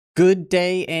Good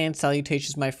day and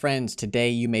salutations, my friends.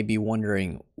 Today you may be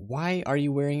wondering, why are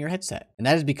you wearing your headset? And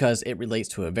that is because it relates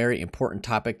to a very important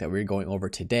topic that we're going over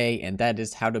today, and that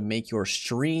is how to make your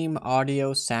stream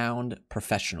audio sound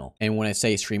professional. And when I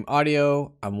say stream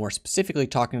audio, I'm more specifically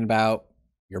talking about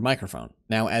your microphone.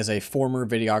 Now, as a former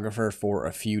videographer for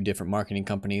a few different marketing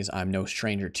companies, I'm no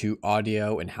stranger to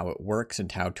audio and how it works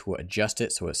and how to adjust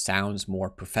it so it sounds more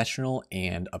professional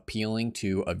and appealing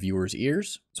to a viewer's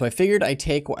ears. So I figured I'd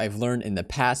take what I've learned in the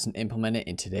past and implement it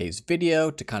in today's video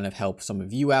to kind of help some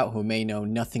of you out who may know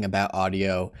nothing about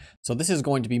audio. So this is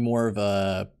going to be more of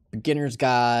a beginner's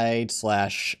guide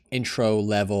 / intro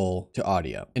level to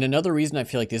audio. And another reason I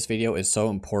feel like this video is so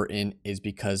important is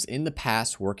because in the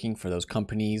past, working for those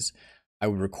companies, I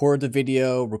would record the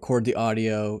video, record the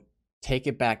audio, take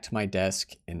it back to my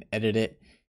desk and edit it.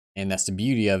 And that's the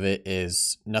beauty of it,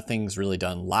 is nothing's really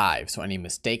done live. So any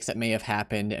mistakes that may have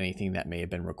happened, anything that may have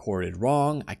been recorded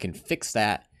wrong, I can fix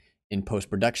that in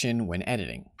post-production when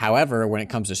editing. However, when it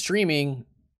comes to streaming,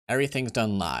 everything's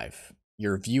done live.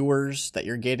 Your viewers that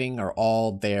you're getting are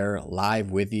all there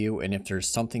live with you. And if there's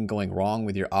something going wrong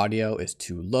with your audio, it's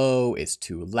too low, it's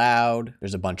too loud,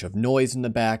 there's a bunch of noise in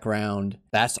the background,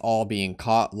 that's all being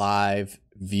caught live,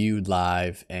 viewed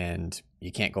live, and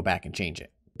you can't go back and change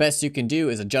it. Best you can do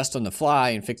is adjust on the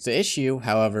fly and fix the issue.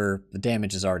 However, the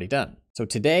damage is already done. So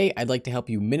today I'd like to help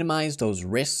you minimize those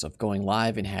risks of going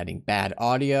live and having bad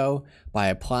audio by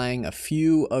applying a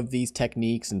few of these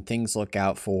techniques and things to look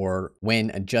out for when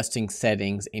adjusting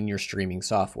settings in your streaming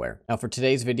software. Now for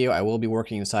today's video, I will be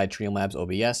working inside Streamlabs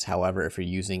OBS. However, if you're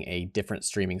using a different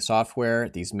streaming software,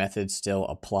 these methods still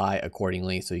apply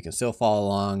accordingly, so you can still follow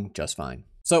along just fine.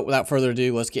 So without further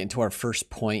ado, let's get into our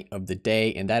first point of the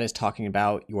day, and that is talking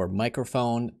about your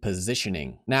microphone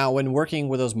positioning. Now, when working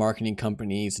with those marketing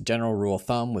companies, the general rule of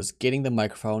thumb was getting the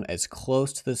microphone as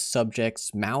close to the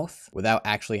subject's mouth without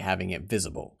actually having it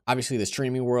visible. Obviously, the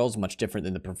streaming world is much different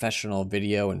than the professional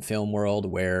video and film world,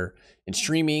 where in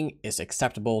streaming, it's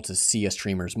acceptable to see a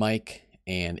streamer's mic,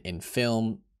 and in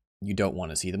film, you don't want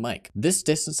to see the mic. This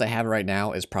distance I have right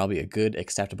now is probably a good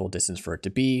acceptable distance for it to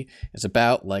be. It's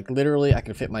about, like, literally I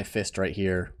can fit my fist right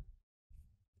here,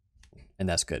 and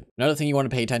that's good. Another thing you want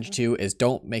to pay attention to is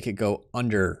don't make it go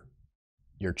under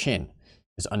your chin.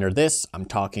 Because under this, I'm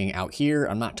talking out here,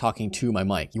 I'm not talking to my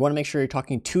mic. You want to make sure you're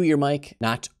talking to your mic,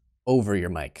 not over your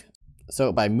mic.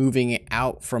 So by moving it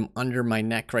out from under my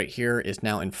neck right here is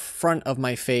now in front of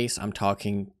my face. I'm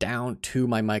talking down to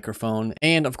my microphone.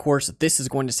 And of course, this is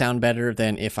going to sound better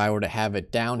than if I were to have it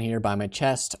down here by my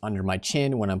chest, under my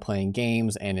chin when I'm playing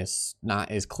games, and it's not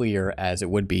as clear as it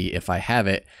would be if I have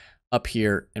it up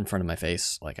here in front of my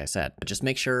face, like I said. But just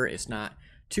make sure it's not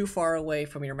too far away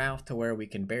from your mouth to where we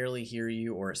can barely hear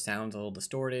you or it sounds a little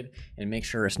distorted, and make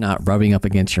sure it's not rubbing up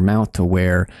against your mouth to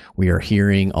where we are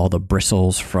hearing all the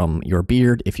bristles from your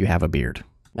beard if you have a beard.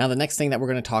 Now, the next thing that we're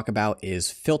going to talk about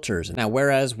is filters. Now,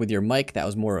 whereas with your mic, that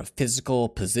was more of physical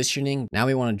positioning, now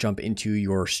we want to jump into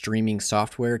your streaming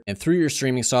software, and through your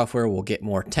streaming software, we'll get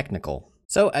more technical.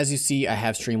 So as you see, I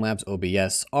have Streamlabs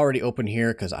OBS already open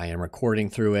here because I am recording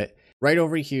through it. Right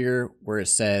over here where it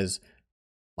says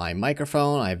my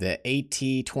microphone, I have the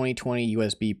AT2020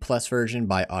 USB Plus version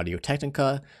by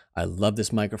Audio-Technica. I love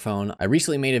this microphone. I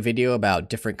recently made a video about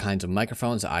different kinds of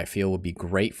microphones that I feel would be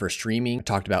great for streaming. I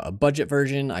talked about a budget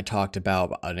version, I talked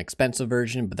about an expensive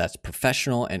version, but that's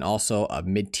professional, and also a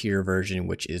mid-tier version,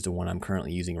 which is the one I'm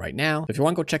currently using right now. If you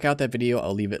want to go check out that video,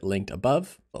 I'll leave it linked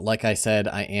above. But like I said,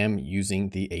 I am using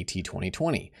the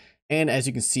AT2020. And as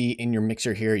you can see in your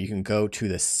mixer here, you can go to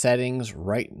the settings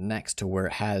right next to where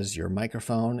it has your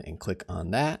microphone and click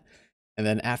on that. And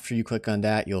then after you click on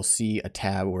that, you'll see a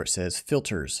tab where it says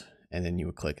filters, and then you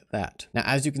would click that. Now,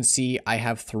 as you can see, I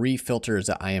have 3 filters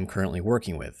that I am currently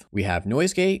working with. We have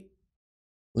noise gate,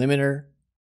 limiter,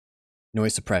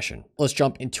 noise suppression. Let's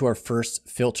jump into our first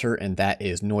filter, and that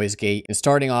is noise gate. And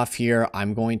starting off here,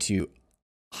 I'm going to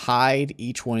hide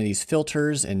each one of these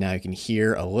filters, and now you can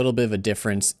hear a little bit of a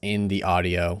difference in the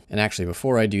audio. And actually,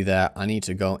 before I do that, I need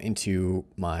to go into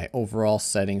my overall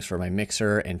settings for my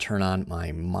mixer and turn on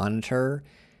my monitor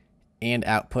and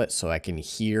output so I can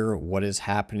hear what is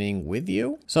happening with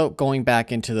you. So going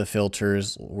back into the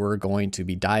filters, we're going to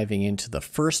be diving into the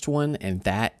first one, and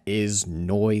that is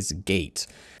noise gate.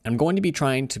 I'm going to be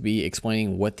trying to be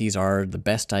explaining what these are the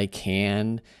best I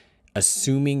can,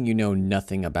 assuming you know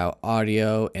nothing about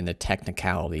audio and the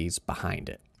technicalities behind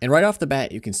it. And right off the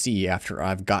bat, you can see after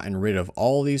I've gotten rid of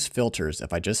all these filters,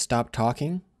 if I just stop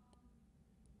talking,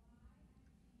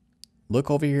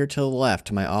 look over here to the left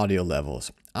to my audio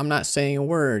levels. I'm not saying a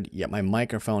word, yet my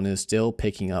microphone is still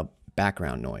picking up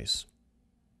background noise.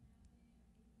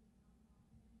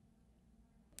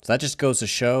 So that just goes to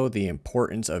show the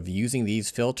importance of using these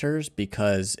filters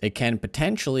because it can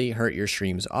potentially hurt your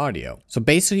stream's audio. So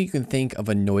basically you can think of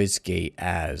a noise gate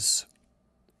as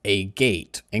a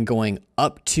gate, and going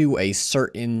up to a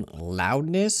certain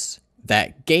loudness,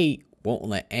 that gate won't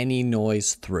let any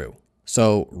noise through.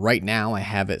 So right now I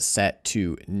have it set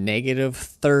to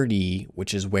 -30,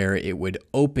 which is where it would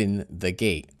open the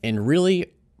gate. And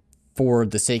really, for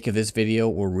the sake of this video,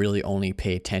 we'll really only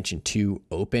pay attention to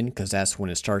open because that's when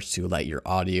it starts to let your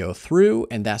audio through,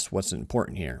 and that's what's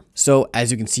important here. So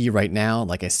as you can see right now,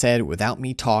 like I said, without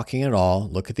me talking at all,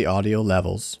 look at the audio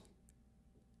levels.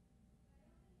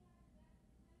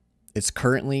 It's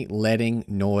currently letting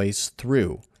noise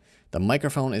through. The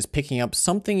microphone is picking up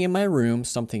something in my room,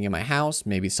 something in my house,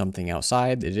 maybe something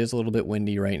outside. It is a little bit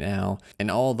windy right now.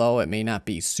 And although it may not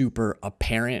be super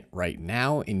apparent right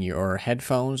now in your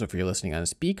headphones or if you're listening on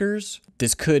speakers,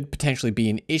 this could potentially be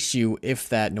an issue if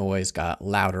that noise got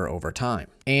louder over time.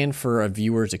 And for a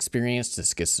viewer's experience,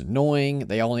 this gets annoying.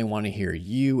 They only want to hear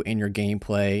you and your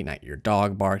gameplay, not your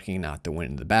dog barking, not the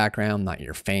wind in the background, not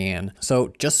your fan.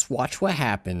 So just watch what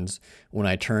happens when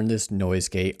I turn this noise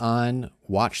gate on.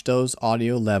 Watch those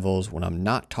audio levels when I'm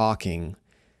not talking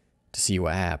to see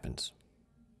what happens.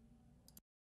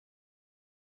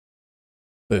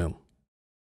 Boom.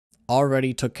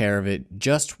 Already took care of it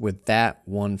just with that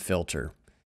one filter.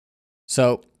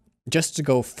 So just to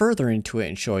go further into it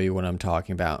and show you what I'm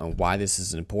talking about and why this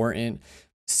is important,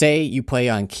 say you play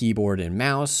on keyboard and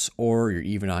mouse, or you're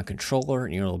even on controller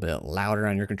and you're a little bit louder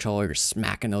on your controller, you're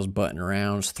smacking those buttons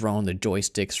around, throwing the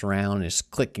joysticks around,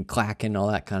 just clicking, clacking, all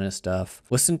that kind of stuff.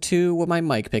 Listen to what my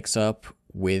mic picks up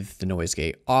with the noise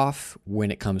gate off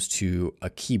when it comes to a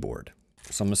keyboard.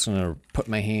 So I'm just gonna put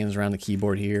my hands around the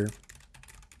keyboard here,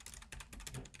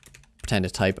 pretend to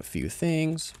type a few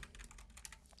things.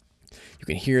 You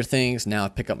can hear things. Now I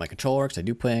pick up my controller because I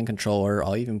do play on controller.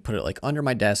 I'll even put it like under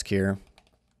my desk here.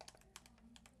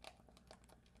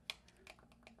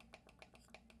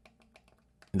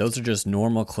 And those are just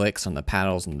normal clicks on the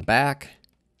paddles in the back.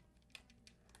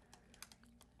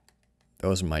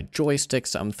 Those are my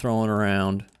joysticks I'm throwing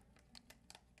around.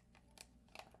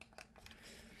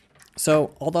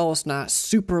 So although it's not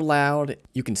super loud,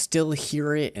 you can still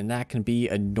hear it, and that can be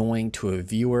annoying to a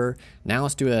viewer. Now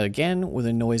let's do that again with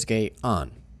a noise gate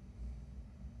on.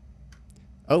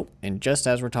 Oh, and just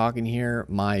as we're talking here,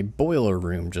 my boiler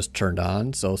room just turned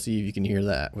on. So see if you can hear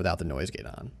that without the noise gate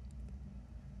on.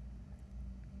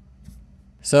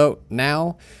 So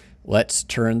now let's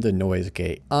turn the noise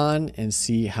gate on and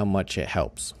see how much it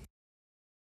helps.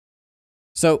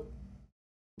 So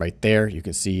right there, you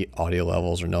can see audio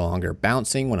levels are no longer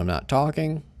bouncing when I'm not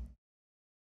talking.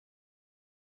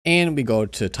 And we go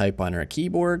to type on our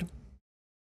keyboard.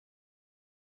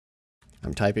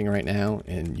 I'm typing right now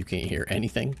and you can't hear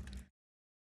anything.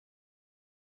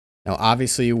 Now,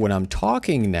 obviously, when I'm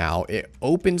talking now, it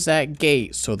opens that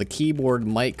gate so the keyboard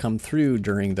might come through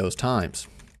during those times.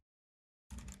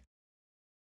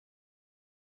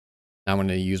 Now I'm going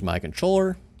to use my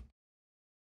controller.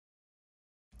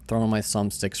 Throwing my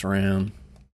thumbsticks around.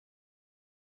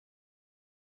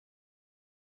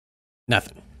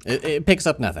 Nothing. It picks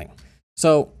up nothing.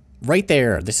 So right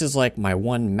there, this is like my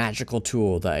one magical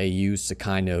tool that I use to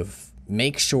kind of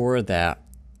make sure that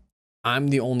I'm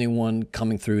the only one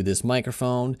coming through this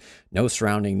microphone. No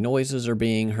surrounding noises are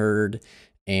being heard.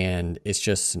 And it's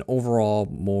just an overall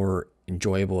more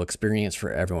enjoyable experience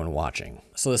for everyone watching.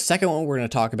 So the second one we're going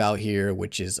to talk about here,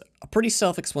 which is a pretty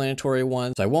self-explanatory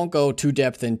one. So I won't go too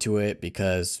depth into it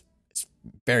because it's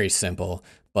very simple,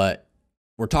 but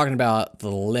we're talking about the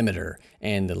limiter,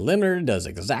 and the limiter does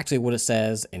exactly what it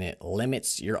says, and it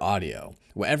limits your audio.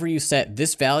 Whatever you set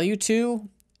this value to,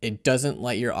 it doesn't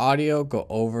let your audio go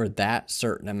over that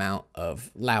certain amount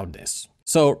of loudness.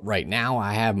 So right now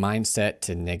I have mine set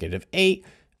to -8.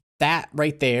 That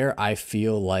right there, I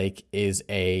feel like is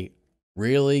a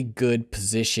really good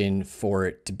position for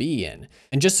it to be in.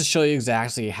 And just to show you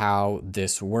exactly how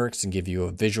this works and give you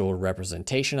a visual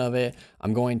representation of it,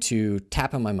 I'm going to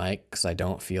tap on my mic because I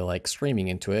don't feel like screaming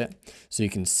into it. So you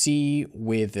can see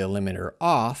with the limiter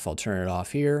off, I'll turn it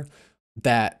off here,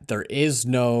 that there is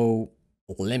no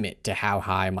limit to how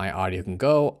high my audio can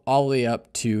go, all the way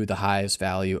up to the highest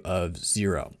value of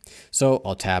 0. So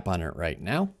I'll tap on it right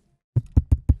now.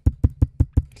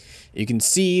 You can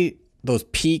see those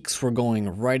peaks were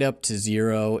going right up to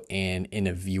 0, and in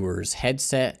a viewer's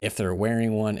headset, if they're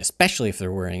wearing one, especially if they're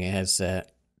wearing a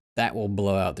headset, that will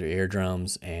blow out their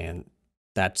eardrums, and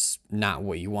that's not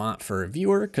what you want for a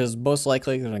viewer because most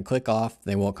likely they're going to click off.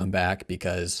 They won't come back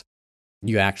because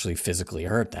you actually physically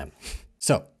hurt them.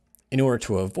 So in order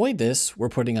to avoid this, we're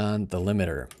putting on the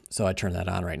limiter. So I turn that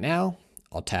on right now.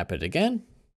 I'll tap it again.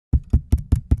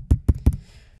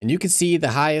 And you can see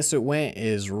the highest it went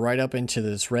is right up into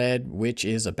this red, which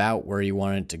is about where you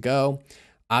want it to go.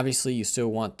 Obviously, you still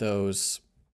want those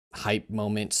hype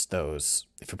moments, those,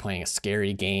 if you're playing a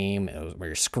scary game where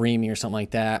you're screaming or something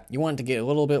like that, you want it to get a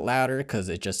little bit louder because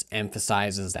it just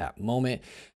emphasizes that moment.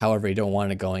 However, you don't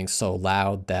want it going so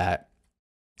loud that,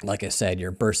 like I said,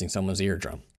 you're bursting someone's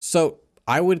eardrum. So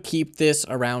I would keep this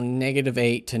around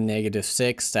 -8 to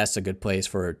 -6. That's a good place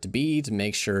for it to be, to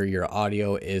make sure your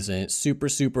audio isn't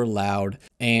super loud.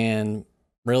 And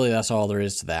really, that's all there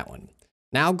is to that one.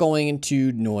 Now going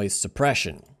into noise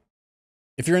suppression.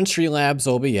 If you're in Streamlabs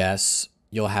OBS,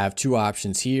 you'll have two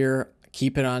options here.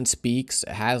 Keep it on speaks.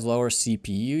 It has lower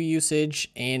CPU usage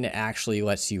and it actually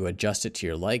lets you adjust it to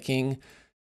your liking.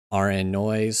 RN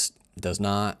noise does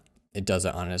not. It does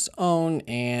it on its own,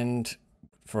 and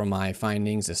from my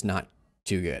findings, it's not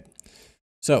too good.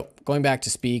 So going back to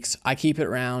speaks, I keep it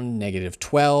around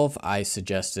 -12. I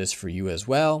suggest this for you as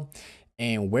well.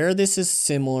 And where this is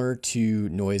similar to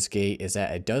noise gate is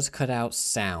that it does cut out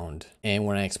sound. And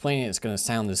when I explain it, it's going to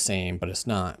sound the same, but it's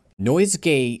not. Noise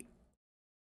gate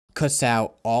cuts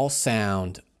out all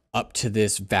sound up to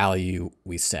this value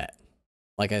we set.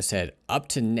 Like I said, up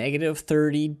to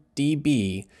 -30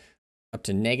 dB, up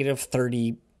to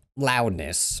 -30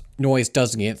 loudness, noise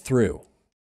doesn't get through.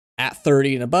 At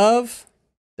 30 and above,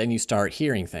 then you start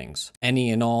hearing things, any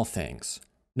and all things.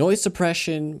 Noise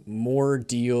suppression more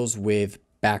deals with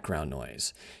background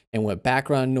noise. And what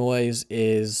background noise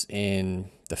is in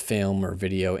the film or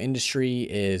video industry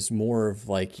is more of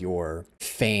like your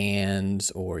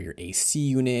fans or your AC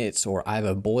units, or I have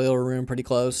a boiler room pretty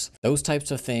close. Those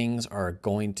types of things are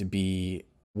going to be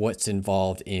what's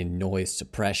involved in noise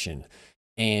suppression.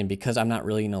 And because I'm not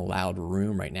really in a loud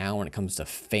room right now when it comes to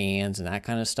fans and that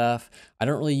kind of stuff, I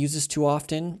don't really use this too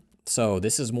often. So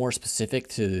this is more specific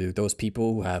to those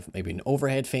people who have maybe an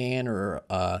overhead fan or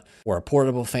a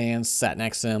portable fan sat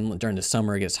next to them during the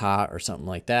summer, it gets hot or something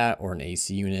like that, or an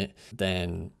AC unit.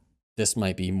 Then this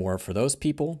might be more for those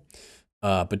people.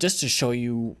 But just to show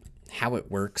you how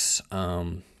it works,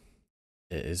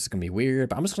 it's gonna be weird,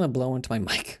 but I'm just gonna blow into my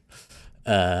mic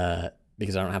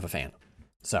because I don't have a fan.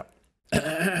 So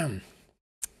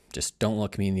just don't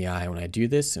look me in the eye when I do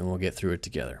this, and we'll get through it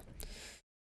together.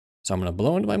 So I'm going to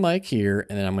blow into my mic here,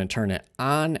 and then I'm going to turn it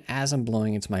on as I'm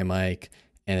blowing into my mic,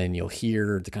 and then you'll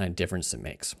hear the kind of difference it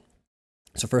makes.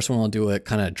 So first one, I'll do a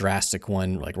kind of drastic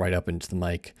one, like right up into the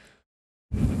mic.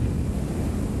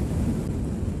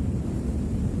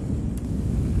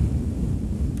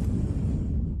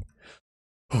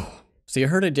 So you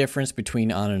heard a difference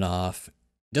between on and off.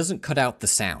 It doesn't cut out the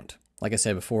sound. Like I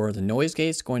said before, the noise gate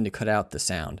is going to cut out the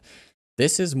sound.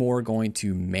 This is more going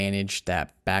to manage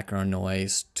that background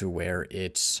noise to where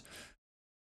it's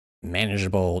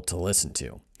manageable to listen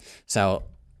to. So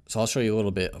I'll show you a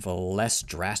little bit of a less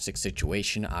drastic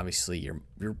situation. Obviously, your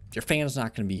fan is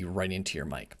not going to be right into your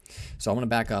mic. So I'm going to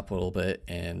back up a little bit,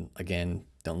 and again,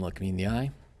 don't look me in the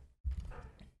eye.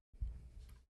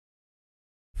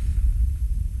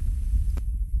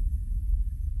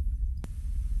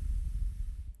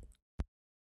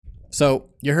 So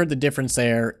you heard the difference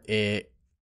there. It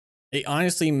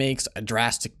honestly makes a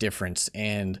drastic difference.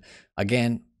 And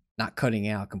again, not cutting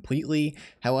out completely.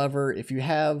 However, if you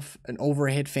have an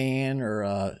overhead fan or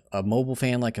a mobile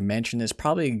fan, like I mentioned, it's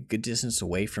probably a good distance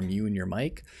away from you and your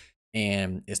mic.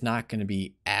 And it's not going to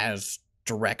be as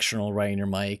directional right in your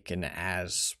mic and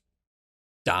as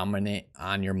dominant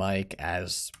on your mic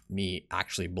as me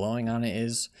actually blowing on it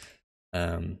is.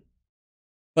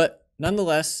 But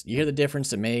nonetheless, you hear the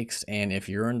difference it makes, and if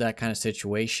you're in that kind of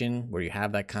situation where you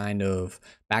have that kind of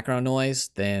background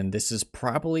noise, then this is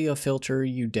probably a filter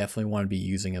you definitely want to be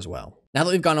using as well. Now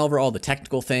that we've gone over all the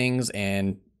technical things,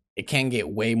 and it can get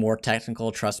way more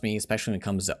technical, trust me, especially when it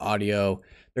comes to audio.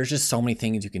 There's just so many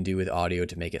things you can do with audio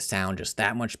to make it sound just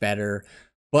that much better.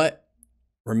 But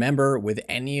remember, with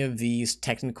any of these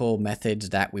technical methods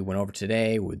that we went over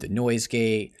today, with the noise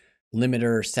gate,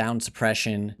 limiter, sound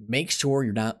suppression, make sure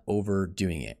you're not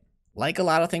overdoing it. Like a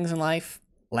lot of things in life,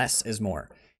 less is more.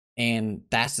 And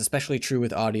that's especially true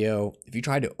with audio. If you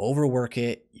try to overwork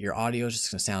it, your audio is just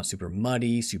going to sound super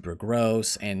muddy, super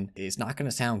gross, and it's not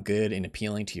going to sound good and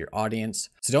appealing to your audience.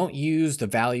 So don't use the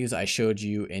values I showed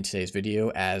you in today's video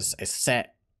as a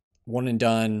set one and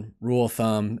done rule of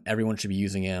thumb. Everyone should be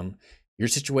using them. Your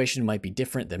situation might be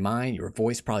different than mine. Your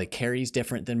voice probably carries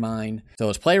different than mine. So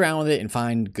let's play around with it and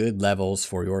find good levels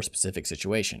for your specific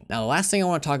situation. Now, the last thing I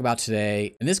want to talk about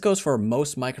today, and this goes for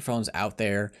most microphones out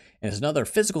there, and it's another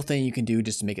physical thing you can do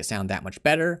just to make it sound that much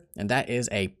better, and that is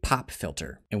a pop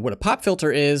filter. And what a pop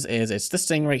filter is it's this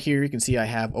thing right here you can see I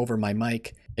have over my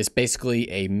mic. It's basically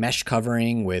a mesh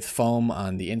covering with foam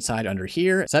on the inside under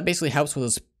here. So that basically helps with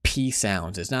those P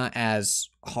sounds. It's not as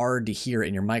hard to hear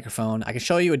in your microphone. I can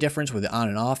show you a difference with it on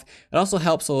and off. It also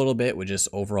helps a little bit with just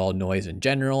overall noise in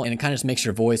general, and it kind of just makes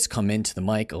your voice come into the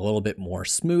mic a little bit more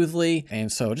smoothly.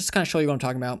 And so just to kind of show you what I'm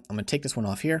talking about, I'm gonna take this one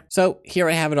off here. So here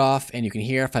I have it off, and you can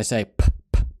hear if I say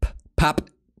pop,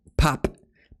 pop,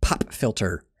 pop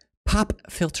filter, pop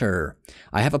filter.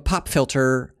 I have a pop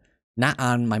filter not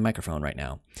on my microphone right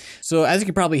now. So as you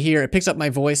can probably hear, it picks up my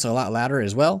voice a lot louder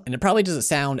as well. And it probably doesn't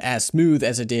sound as smooth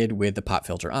as it did with the pop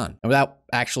filter on. And without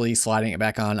actually sliding it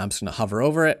back on, I'm just gonna hover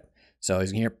over it. So as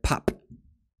you can hear, pop,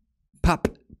 pop,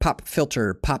 pop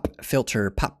filter, pop filter,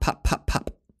 pop, pop, pop,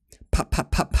 pop, pop,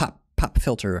 pop, pop, pop, pop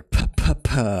filter, pop,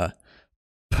 pop,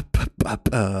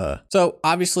 So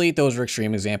obviously those are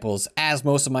extreme examples, as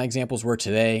most of my examples were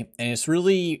today. And it's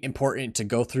really important to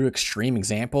go through extreme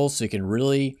examples so you can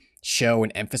really show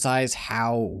and emphasize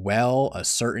how well a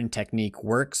certain technique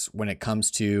works when it comes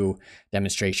to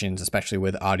demonstrations, especially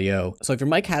with audio. So if your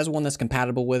mic has one that's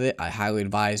compatible with it, I highly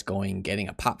advise getting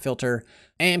a pop filter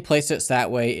and place it so that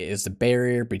way it is the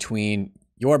barrier between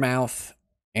your mouth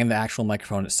and the actual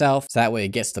microphone itself. So that way it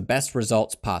gets the best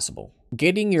results possible.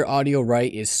 Getting your audio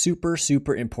right is super,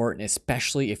 super important,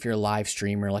 especially if you're a live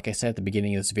streamer. Like I said at the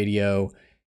beginning of this video,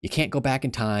 you can't go back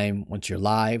in time once you're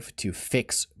live to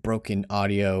fix broken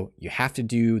audio. You have to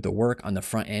do the work on the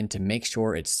front end to make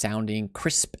sure it's sounding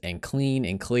crisp and clean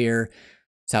and clear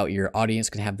so your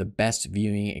audience can have the best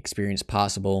viewing experience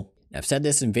possible. I've said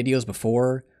this in videos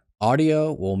before,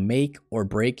 audio will make or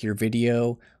break your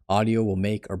video. Audio will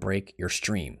make or break your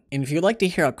stream. And if you'd like to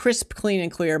hear how crisp, clean,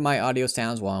 and clear my audio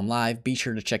sounds while I'm live, be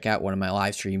sure to check out one of my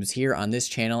live streams here on this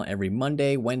channel every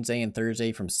Monday, Wednesday, and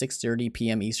Thursday from 6:30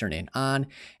 p.m. Eastern and on,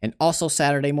 and also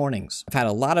Saturday mornings. I've had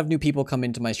a lot of new people come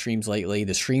into my streams lately.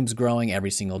 The stream's growing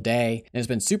every single day, and it's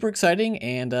been super exciting,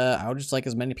 and I would just like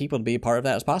as many people to be a part of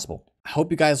that as possible. I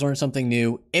hope you guys learned something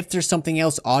new. If there's something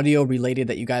else audio related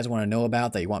that you guys want to know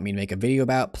about, that you want me to make a video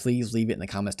about, please leave it in the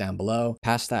comments down below.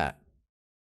 Past that,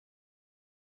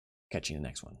 catch you in the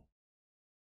next one.